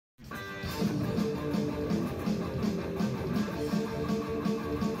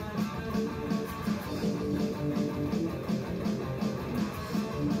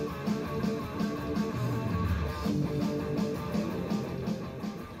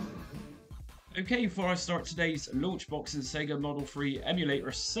Okay, before I start today's Launchbox and Sega Model 3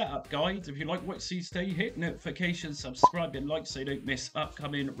 emulator setup guide, if you like what you see today, hit notifications, subscribe and like so you don't miss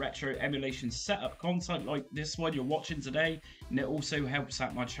upcoming retro emulation setup content like this one you're watching today, and it also helps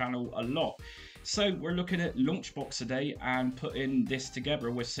out my channel a lot. So we're looking at Launchbox today and putting this together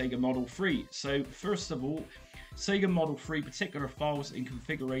with Sega Model 3. So first of all, Sega Model 3 particular files and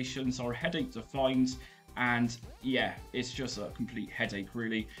configurations are headache to find. And yeah, it's just a complete headache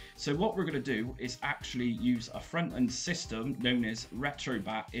really. So what we're going to do is actually use a front-end system known as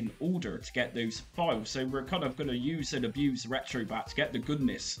RetroBat in order to get those files. So we're kind of going to use and abuse RetroBat to get the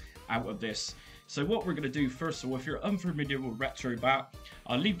goodness out of this. So what we're going to do first of all, if you're unfamiliar with RetroBat,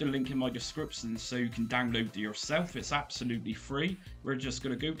 I'll leave the link in my description so you can download it yourself. It's absolutely free. We're just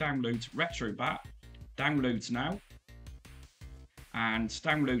going to go download RetroBat, downloads now. And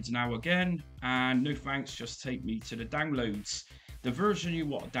downloads now again, and no thanks, just take me to the downloads. The version you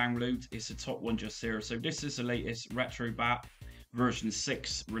want to download is the top one just here. So this is the latest RetroBat version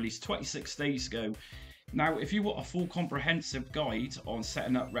 6, released 26 days ago. Now, if you want a full comprehensive guide on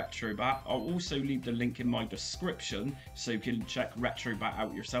setting up RetroBat, I'll also leave the link in my description so you can check RetroBat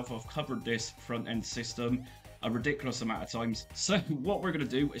out yourself. I've covered this front-end system a ridiculous amount of times. So what we're going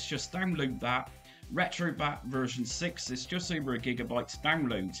to do is just download that. RetroBat version 6 is just over 1 GB to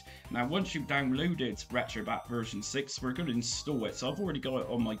download. Now once you've downloaded RetroBat version 6, we're going to install it. So I've already got it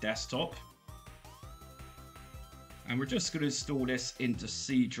on my desktop. And we're just going to install this into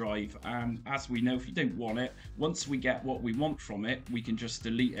C drive. And as we know, if you don't want it, once we get what we want from it, we can just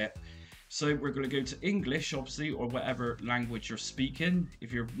delete it. So we're going to go to English, obviously, or whatever language you're speaking.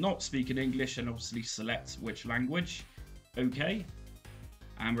 If you're not speaking English, then obviously select which language. Okay.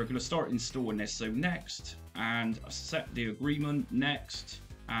 And we're going to start installing this. So next, and accept the agreement, next,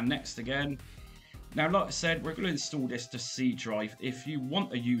 and next again. Now, like I said, we're going to install this to C drive. If you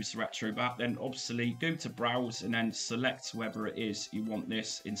want to use RetroBat, then obviously go to browse and then select whether it is you want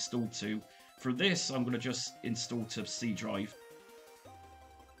this installed to. For this, I'm going to just install to C drive.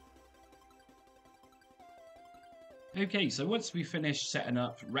 Okay, so once we finish setting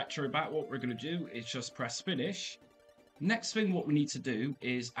up RetroBat, what we're going to do is just press finish. Next thing what we need to do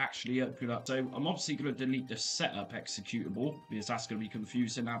is actually open up. So I'm obviously going to delete the setup executable because that's going to be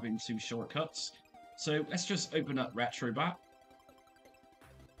confusing having two shortcuts. So let's just open up RetroBat.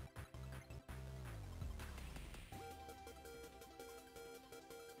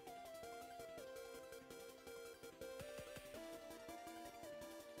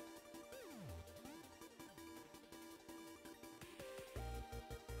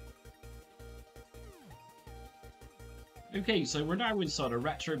 Okay, so we're now inside a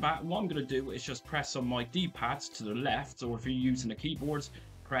RetroBat. What I'm going to do is just press on my D-pad to the left, or if you're using a keyboard,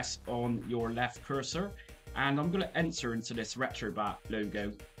 press on your left cursor. And I'm going to enter into this RetroBat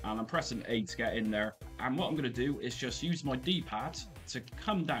logo, and I'm pressing A to get in there. And what I'm going to do is just use my D-pad to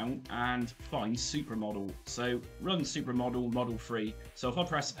come down and find Supermodel. So run Supermodel Model 3. So if I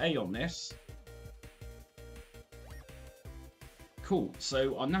press A on this, cool,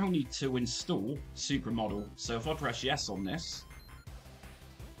 so I now need to install Supermodel. So if I press yes on this,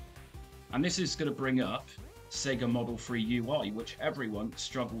 and this is going to bring up Sega Model 3 UI, which everyone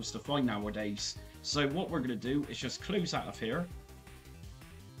struggles to find nowadays. So what we're going to do is just close out of here.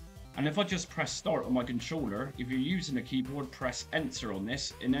 And if I just press start on my controller, if you're using a keyboard, press enter on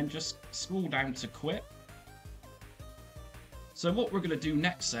this, and then just scroll down to quit. So what we're going to do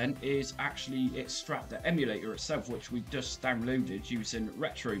next then is actually extract the emulator itself, which we just downloaded using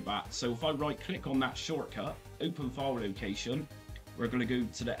RetroBat. So if I right click on that shortcut, open file location, we're going to go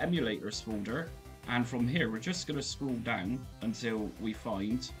to the emulators folder, and from here we're just going to scroll down until we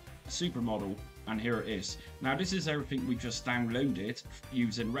find Supermodel, and here it is. Now this is everything we just downloaded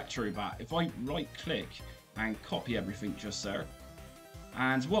using RetroBat. If I right click and copy everything just there,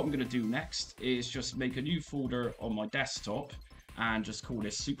 and what I'm going to do next is just make a new folder on my desktop and just call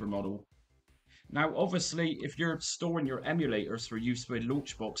this Supermodel. Now obviously if you're storing your emulators for use with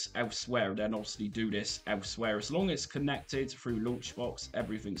Launchbox elsewhere, then obviously do this elsewhere. As long as it's connected through Launchbox,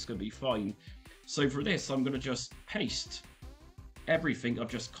 everything's going to be fine. So for this I'm going to just paste everything I've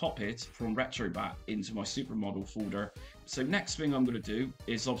just copied from RetroBat into my Supermodel folder. So next thing I'm going to do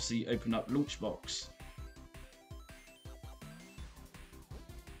is obviously open up Launchbox.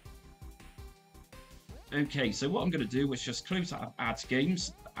 Okay, so what I'm going to do is just close out of Add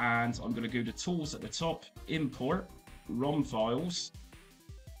Games, and I'm going to go to Tools at the top, Import, ROM Files,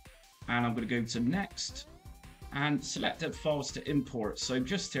 and I'm going to go to Next, and Selected Files to Import. So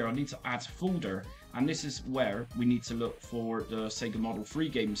just here I need to add folder, and this is where we need to look for the Sega Model 3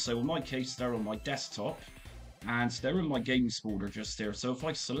 games. So in my case, they're on my desktop, and they're in my games folder just here. So if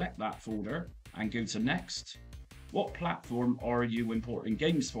I select that folder, and go to next. What platform are you importing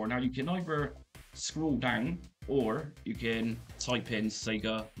games for? Now you can either scroll down or you can type in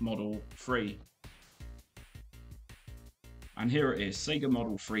Sega Model 3. And here it is, Sega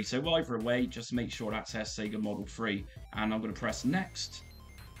Model 3. So either way, just make sure that says Sega Model 3. And I'm going to press next.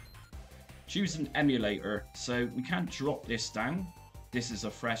 Choose an emulator. So we can't drop this down. This is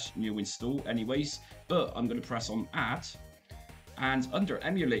a fresh new install anyways. But I'm going to press on add. And under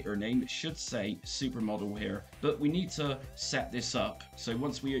emulator name, it should say Supermodel here. But we need to set this up. So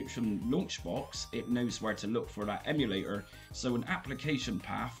once we open Launchbox, it knows where to look for that emulator. So an application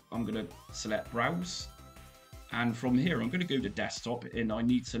path, I'm going to select Browse. And from here, I'm going to go to desktop and I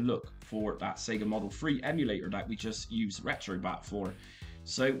need to look for that Sega Model 3 emulator that we just used RetroBat for.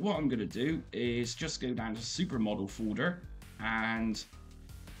 So what I'm going to do is just go down to Supermodel folder and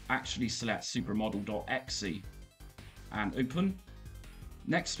actually select supermodel.exe and open.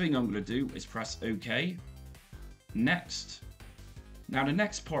 Next thing I'm going to do is press OK. Next. Now the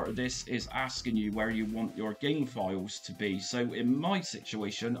next part of this is asking you where you want your game files to be. So in my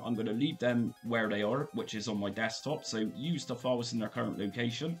situation, I'm going to leave them where they are, which is on my desktop. So use the files in their current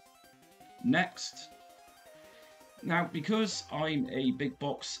location. Next. Now because I'm a big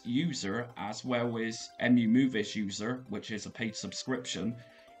box user as well as emuMovies user, which is a paid subscription,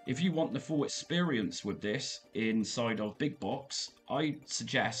 if you want the full experience with this inside of Big Box, I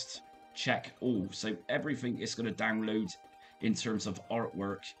suggest check all. So everything is going to download in terms of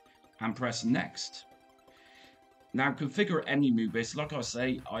artwork and press next. Now configure emuMovies. Like I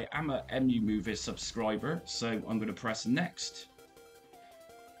say, I am a emuMovies subscriber, so I'm going to press next.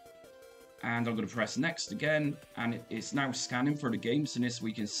 And I'm going to press next again, and it's now scanning for the games. And as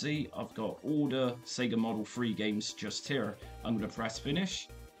we can see, I've got all the Sega Model 3 games just here. I'm going to press finish.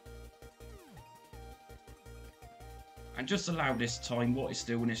 And just allow this time, what it's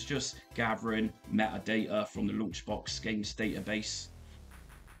doing is just gathering metadata from the Launchbox games database.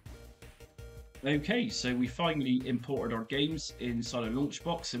 Okay, so we finally imported our games inside a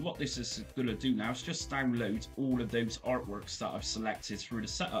Launchbox, and what this is going to do now is just download all of those artworks that I've selected through the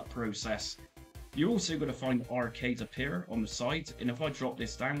setup process. You're also going to find arcade appear on the side, and if I drop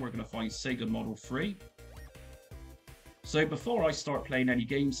this down, we're going to find Sega Model 3. So before I start playing any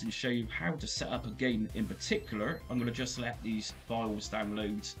games and show you how to set up a game in particular, I'm going to just let these files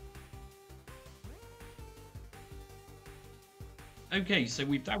download. Okay, so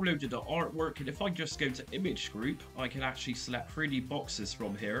we've downloaded the artwork, and if I just go to image group, I can actually select 3D boxes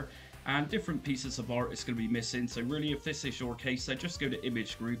from here, and different pieces of art is going to be missing. So really, if this is your case, then just go to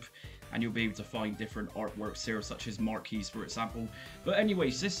image group and you'll be able to find different artworks here, such as marquees, for example. But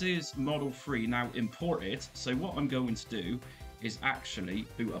anyways, this is Model 3 now imported. So what I'm going to do is actually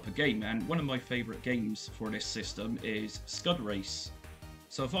boot up a game, and one of my favorite games for this system is Scud Race.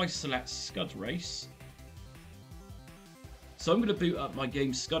 So if I select Scud Race, so I'm going to boot up my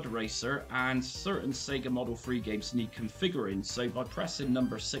game Scud Racer, and certain Sega Model 3 games need configuring. So by pressing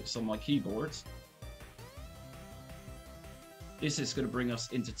number 6 on my keyboard, this is going to bring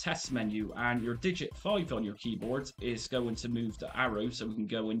us into test menu, and your digit 5 on your keyboard is going to move the arrow so we can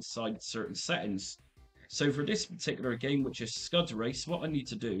go inside certain settings. So for this particular game, which is Scud Race, what I need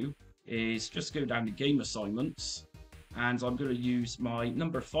to do is just go down to game assignments, and I'm going to use my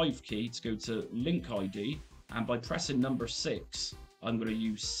number 5 key to go to link ID, and by pressing number 6, I'm going to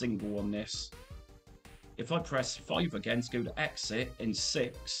use single on this. If I press 5 again to go to exit, and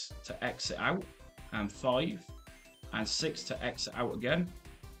 6 to exit out, and 5, and 6 to exit out again.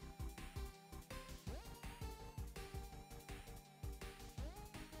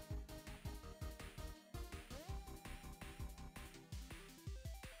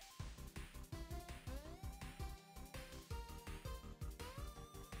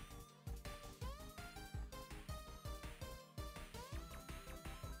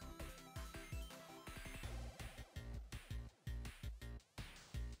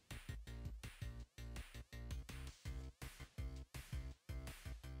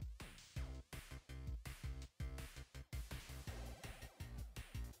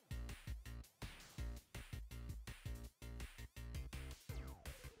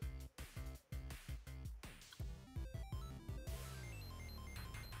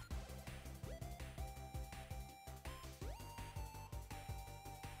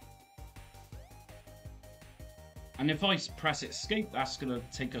 And if I press escape, that's going to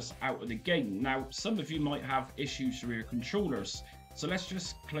take us out of the game. Now, some of you might have issues with your controllers. So let's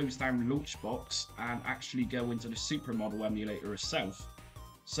just close down Launchbox and actually go into the Supermodel emulator itself.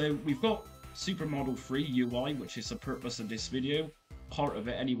 So we've got Supermodel 3 UI, which is the purpose of this video, part of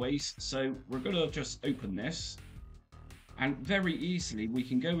it anyways. So we're going to just open this. And very easily we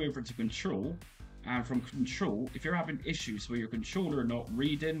can go over to control, and from control, if you're having issues with your controller not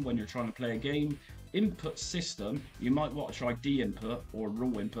reading when you're trying to play a game, input system, you might want to try D input or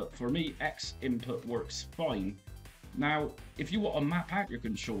raw input. For me, X input works fine. Now, if you want to map out your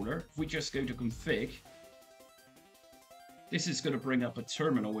controller, if we just go to config, this is going to bring up a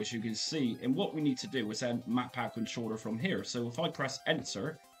terminal, as you can see, and what we need to do is then map out controller from here. So if I press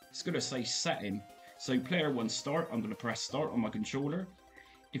enter, it's going to say setting. So player 1 start, I'm going to press start on my controller.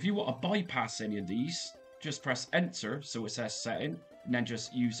 If you want to bypass any of these, just press enter, so it says setting, and then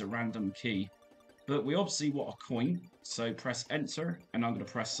just use a random key. But we obviously want a coin, so press enter, and I'm going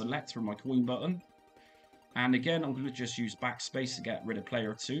to press select for my coin button. And again, I'm going to just use backspace to get rid of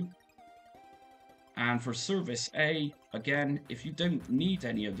player 2. And for service A, again, if you don't need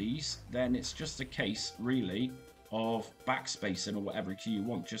any of these, then it's just a case, really, of backspacing or whatever key you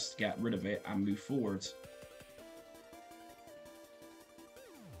want, just to get rid of it and move forward.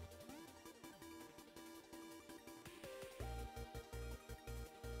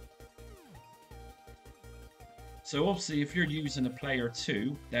 So obviously, if you're using a player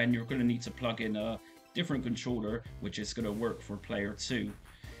 2, then you're going to need to plug in a different controller, which is going to work for player 2.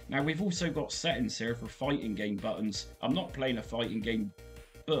 Now, we've also got settings here for fighting game buttons. I'm not playing a fighting game,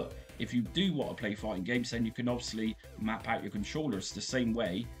 but if you do want to play fighting games, then you can obviously map out your controllers the same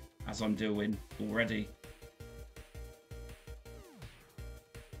way as I'm doing already.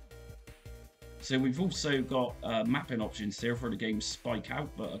 So we've also got mapping options here for the game Spike Out,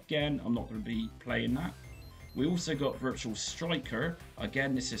 but again, I'm not going to be playing that. We also got Virtual Striker.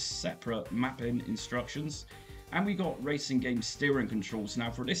 Again, this is separate mapping instructions. And we got racing game steering controls. Now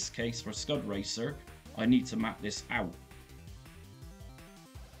for this case, for Scud Racer, I need to map this out.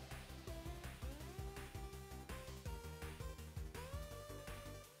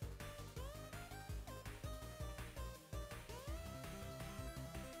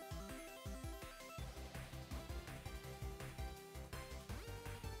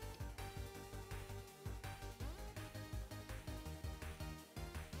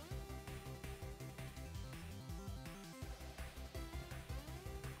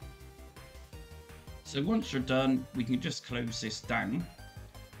 So once you're done, we can just close this down.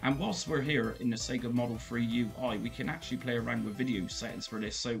 And whilst we're here in the Sega Model 3 UI, we can actually play around with video settings for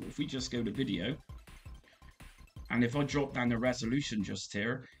this. So if we just go to video, and if I drop down the resolution just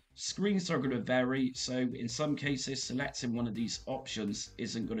here, screens are going to vary. So in some cases, selecting one of these options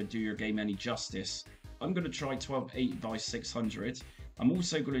isn't going to do your game any justice. I'm going to try 1280 by 600. I'm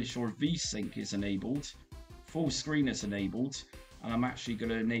also going to ensure VSync is enabled, full screen is enabled, and I'm actually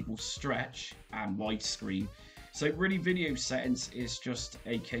going to enable stretch and widescreen. So really, video settings is just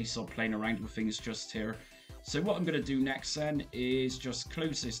a case of playing around with things just here. So what I'm going to do next then is just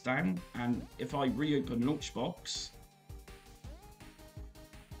close this down, and if I reopen Launchbox,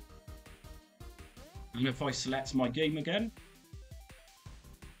 and if I select my game again,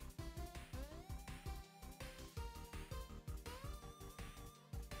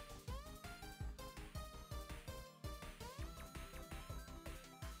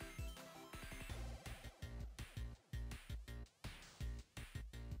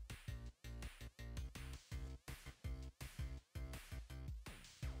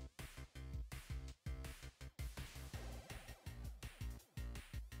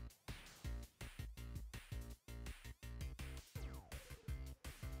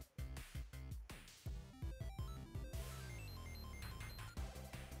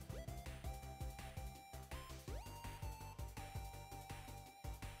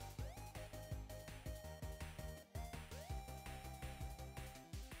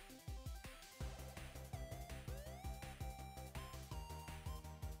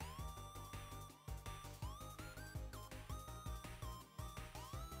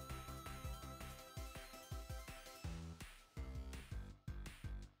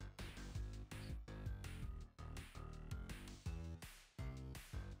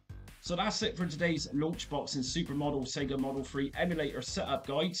 so that's it for today's Launchbox and Supermodel Sega Model 3 emulator setup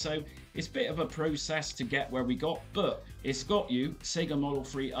guide. So it's a bit of a process to get where we got, but it's got you Sega Model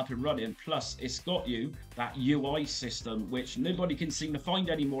 3 up and running, plus it's got you that UI system, which nobody can seem to find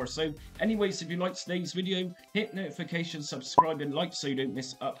anymore. So anyways, if you liked today's video, hit notifications, subscribe and like so you don't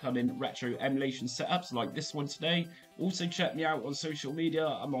miss upcoming retro emulation setups like this one today. Also check me out on social media.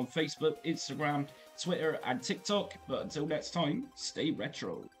 I'm on Facebook, Instagram, Twitter and TikTok. But until next time, stay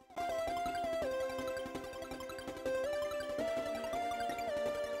retro.